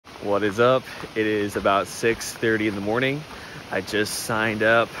What is up? It is about 6:30 in the morning. I just signed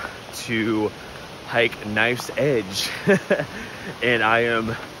up to hike Knife's Edge and I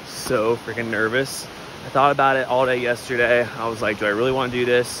am so freaking nervous. I thought about it all day yesterday. I was like, do I really want to do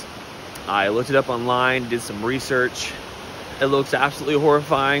this? I looked it up online, did some research. It looks absolutely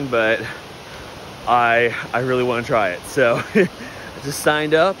horrifying, but I really want to try it. So I just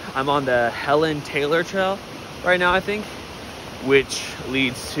signed up. I'm on the Helen Taylor Trail right now, I think, which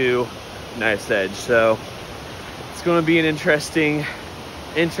leads to Knife's Edge. So it's going to be an interesting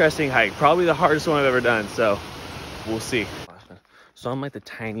hike. Probably the hardest one I've ever done. So we'll see. So I'm like the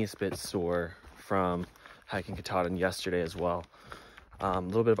tiniest bit sore from hiking Katahdin yesterday as well. A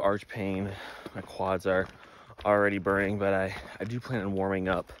little bit of arch pain. My quads are already burning, but I do plan on warming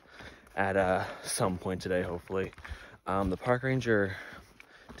up at some point today, hopefully. The park ranger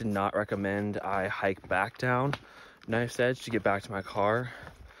did not recommend I hike back down Knife's Edge to get back to my car,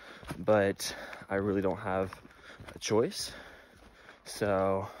 but I really don't have a choice.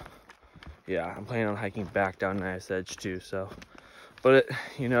 So yeah, I'm planning on hiking back down Knife's Edge too. So, but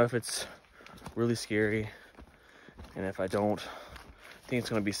you know, if it's really scary and if I don't think it's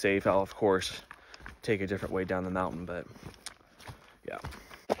going to be safe, I'll of course take a different way down the mountain. But yeah.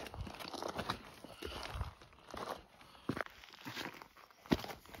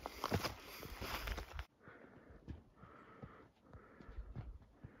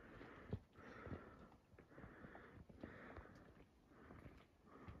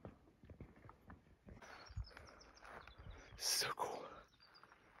 So cool.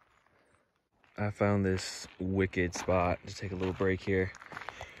 I found this wicked spot to take a little break here.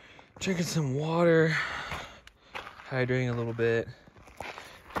 Drinking some water, hydrating a little bit.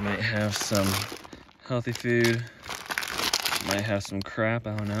 Might have some healthy food. Might have some crap,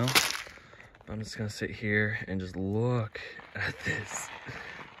 I don't know. I'm just gonna sit here and just look at this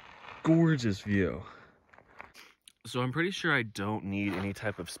gorgeous view. So I'm pretty sure I don't need any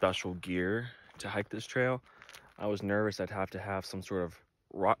type of special gear to hike this trail. I was nervous I'd have to have some sort of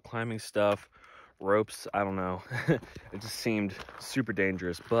rock climbing stuff, ropes, I don't know. It just seemed super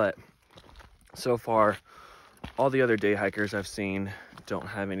dangerous, but so far, all the other day hikers I've seen don't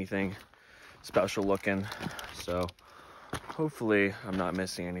have anything special looking. So hopefully I'm not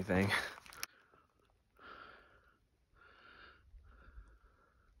missing anything.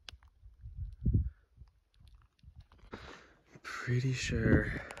 Pretty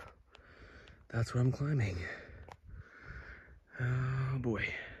sure that's what I'm climbing. Oh boy.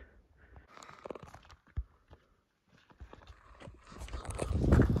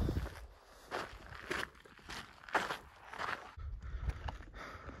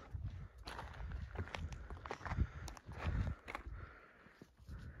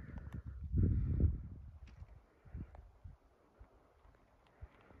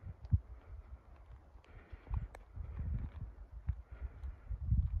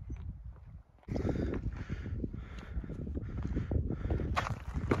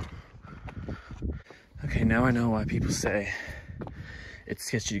 Okay, now I know why people say it's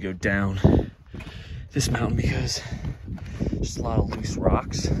sketchy to go down this mountain, because there's a lot of loose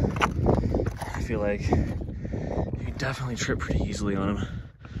rocks. I feel like you can definitely trip pretty easily on them,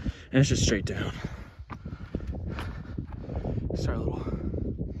 and it's just straight down. Start a little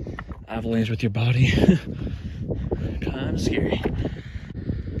avalanche with your body. Kind of scary.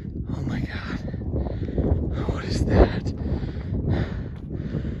 Oh my god, what is that?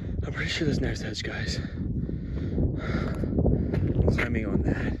 I'm pretty sure there's Knife's Edge, guys. I'm climbing on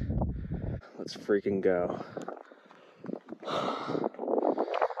that. Let's freaking go. I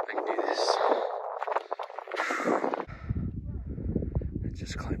can do this. I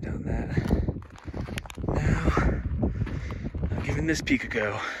just climbed down that. Now, I'm giving this peak a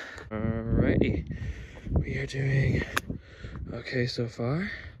go. Alrighty. We are doing okay so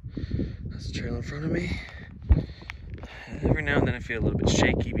far. That's the trail in front of me. Every now and then I feel a little bit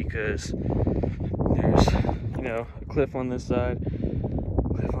shaky because there's, you know, a cliff on this side,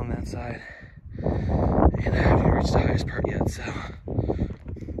 cliff on that side, and I haven't even reached the highest part yet, so,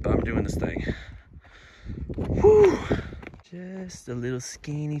 but I'm doing this thing. Woo! Just a little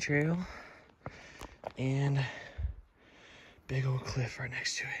skinny trail, and big old cliff right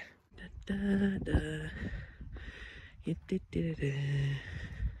next to it. Da, da, da. Da, da, da, da.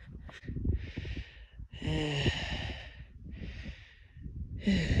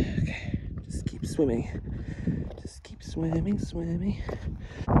 Okay, just keep swimming. Just keep swimming, swimming.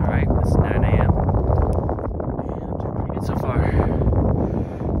 All right, it's 9 a.m. and I'm doing pretty good so far.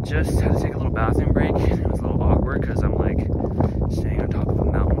 Just had to take a little bathroom break. It was a little awkward because I'm like staying on top of a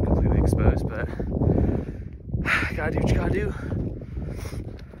mountain completely exposed, but gotta do what you gotta do.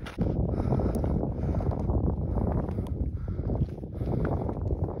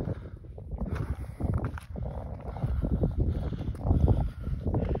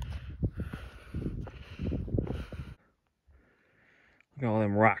 Look at all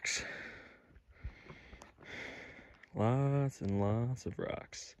them rocks. Lots and lots of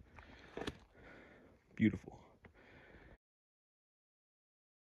rocks. Beautiful.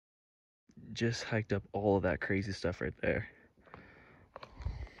 Just hiked up all of that crazy stuff right there.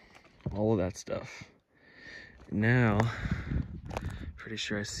 All of that stuff. Now, pretty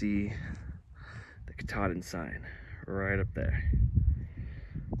sure I see the Katahdin sign right up there.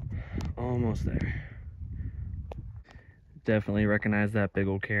 Almost there. Definitely recognize that big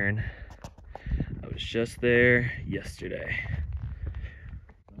old cairn. I was just there yesterday.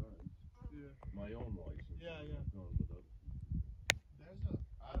 My own license. Yeah.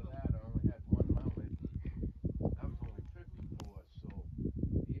 Out of that, I only had one mounted. That was only 54, so.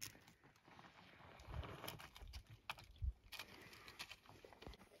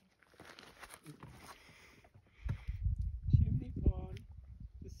 Chimney pond.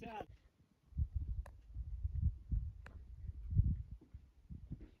 The sad.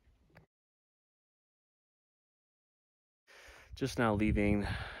 Just now leaving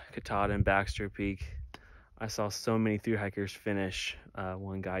Katahdin, Baxter Peak. I saw so many thru-hikers finish.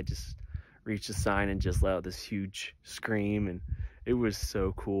 One guy just reached the sign and just let out this huge scream, and it was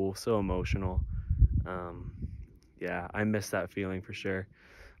so cool, so emotional. Yeah, I miss that feeling for sure.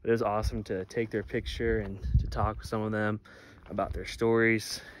 It was awesome to take their picture and to talk with some of them about their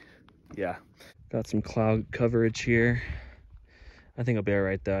stories. Yeah, got some cloud coverage here. I think I'll be all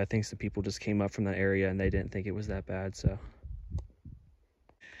right though. I think some people just came up from that area and they didn't think it was that bad, so.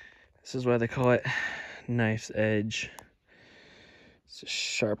 This is why they call it Knife's Edge. It's just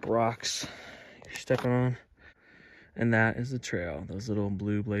sharp rocks you're stepping on. And that is the trail, those little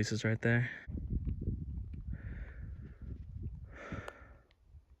blue places right there.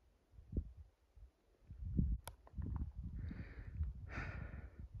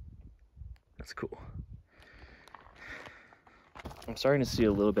 That's cool. I'm starting to see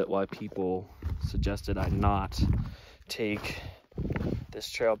a little bit why people suggested I not take this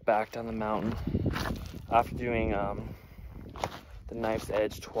trail back down the mountain. After doing the Knife's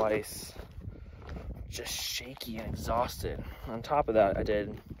Edge twice, just shaky and exhausted. On top of that, I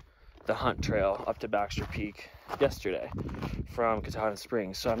did the hunt trail up to Baxter Peak yesterday from Katahdin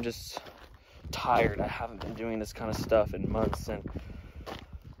Springs. So I'm just tired. I haven't been doing this kind of stuff in months, and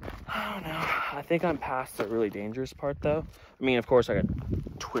I don't know. I think I'm past the really dangerous part though. I mean, of course I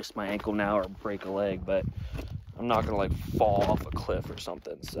could twist my ankle now or break a leg, but I'm not gonna like fall off a cliff or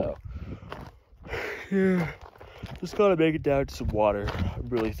something. So yeah, just gotta make it down to some water. I'm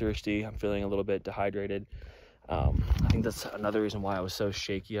really thirsty. I'm feeling a little bit dehydrated. I think that's another reason why I was so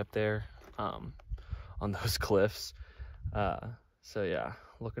shaky up there on those cliffs. So yeah,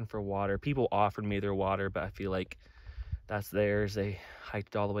 looking for water. People offered me their water, but I feel like that's theirs. They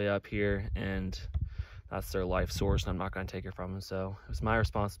hiked all the way up here and that's their life source, and I'm not going to take it from them. So it was my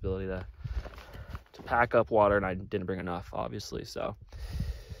responsibility to pack up water, and I didn't bring enough, obviously. So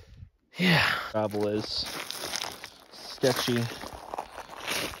yeah, travel is sketchy,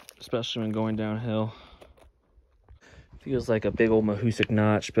 especially when going downhill. Feels like a big old Mahoosuc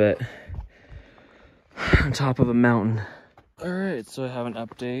notch, but on top of a mountain. All right, so I have an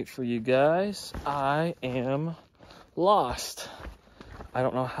update for you guys. I am lost. I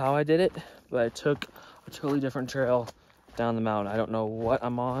don't know how I did it, but I took a totally different trail down the mountain. I don't know what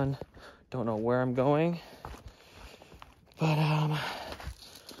I'm on, don't know where I'm going, but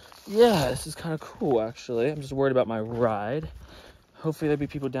yeah, this is kind of cool actually. I'm just worried about my ride. Hopefully there'll be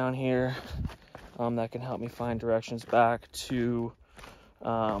people down here that can help me find directions back to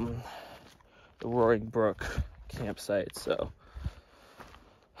the Roaring Brook campsite. So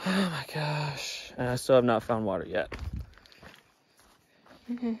oh my gosh, and I still have not found water yet.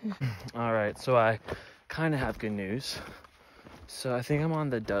 All right, so I kind of have good news. So I think I'm on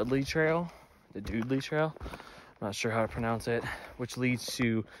the Dudley Trail, the Dudley Trail. I'm not sure how to pronounce it, which leads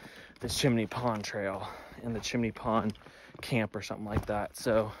to the Chimney Pond Trail and the Chimney Pond Camp or something like that.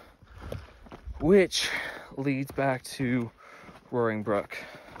 So, which leads back to Roaring Brook.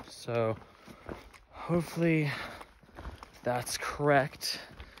 So hopefully that's correct,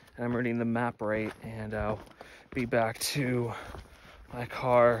 and I'm reading the map right, and I'll be back to my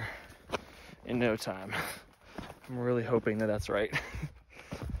car in no time. I'm really hoping that that's right.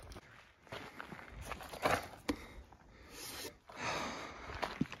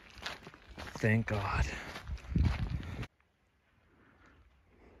 Thank God.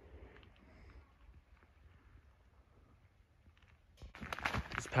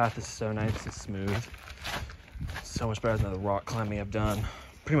 This path is so nice and smooth. So much better than the rock climbing I've done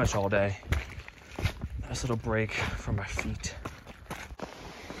pretty much all day. Nice little break for my feet.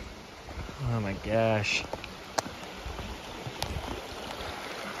 Oh my gosh.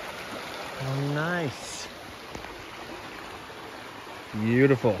 Oh, nice.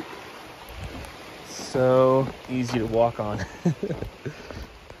 Beautiful. So easy to walk on.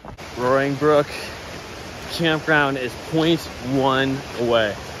 Roaring Brook campground is 0.1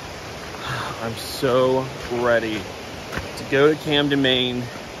 away. I'm so ready to go to Camden, Maine,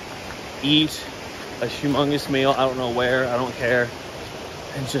 eat a humongous meal. I don't know where, I don't care,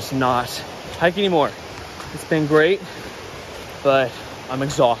 and just not hike anymore. It's been great, but I'm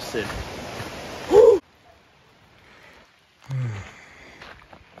exhausted.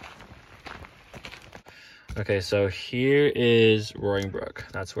 Okay, so here is Roaring Brook.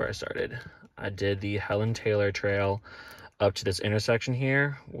 That's where I started. I did the Helen Taylor Trail up to this intersection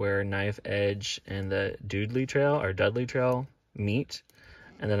here where Knife Edge and the Dudley Trail meet.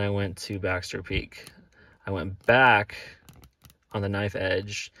 And then I went to Baxter Peak. I went back on the Knife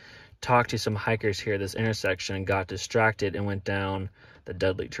Edge, talked to some hikers here at this intersection, got distracted and went down the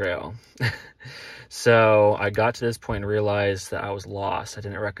Dudley Trail. So I got to this point and realized that I was lost. I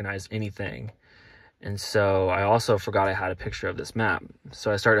didn't recognize anything. And so I also forgot I had a picture of this map.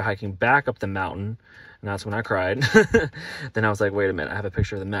 So I started hiking back up the mountain, and that's when I cried. Then I was like, wait a minute, I have a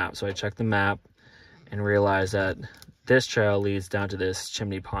picture of the map. So I checked the map and realized that this trail leads down to this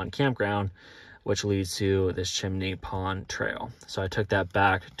Chimney Pond campground, which leads to this Chimney Pond Trail. So I took that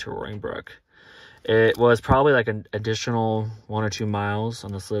back to Roaring Brook. It was probably like an additional 1 or 2 miles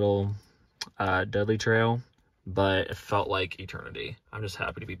on this little Dudley Trail, but it felt like eternity. I'm just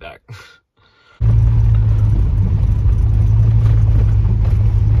happy to be back.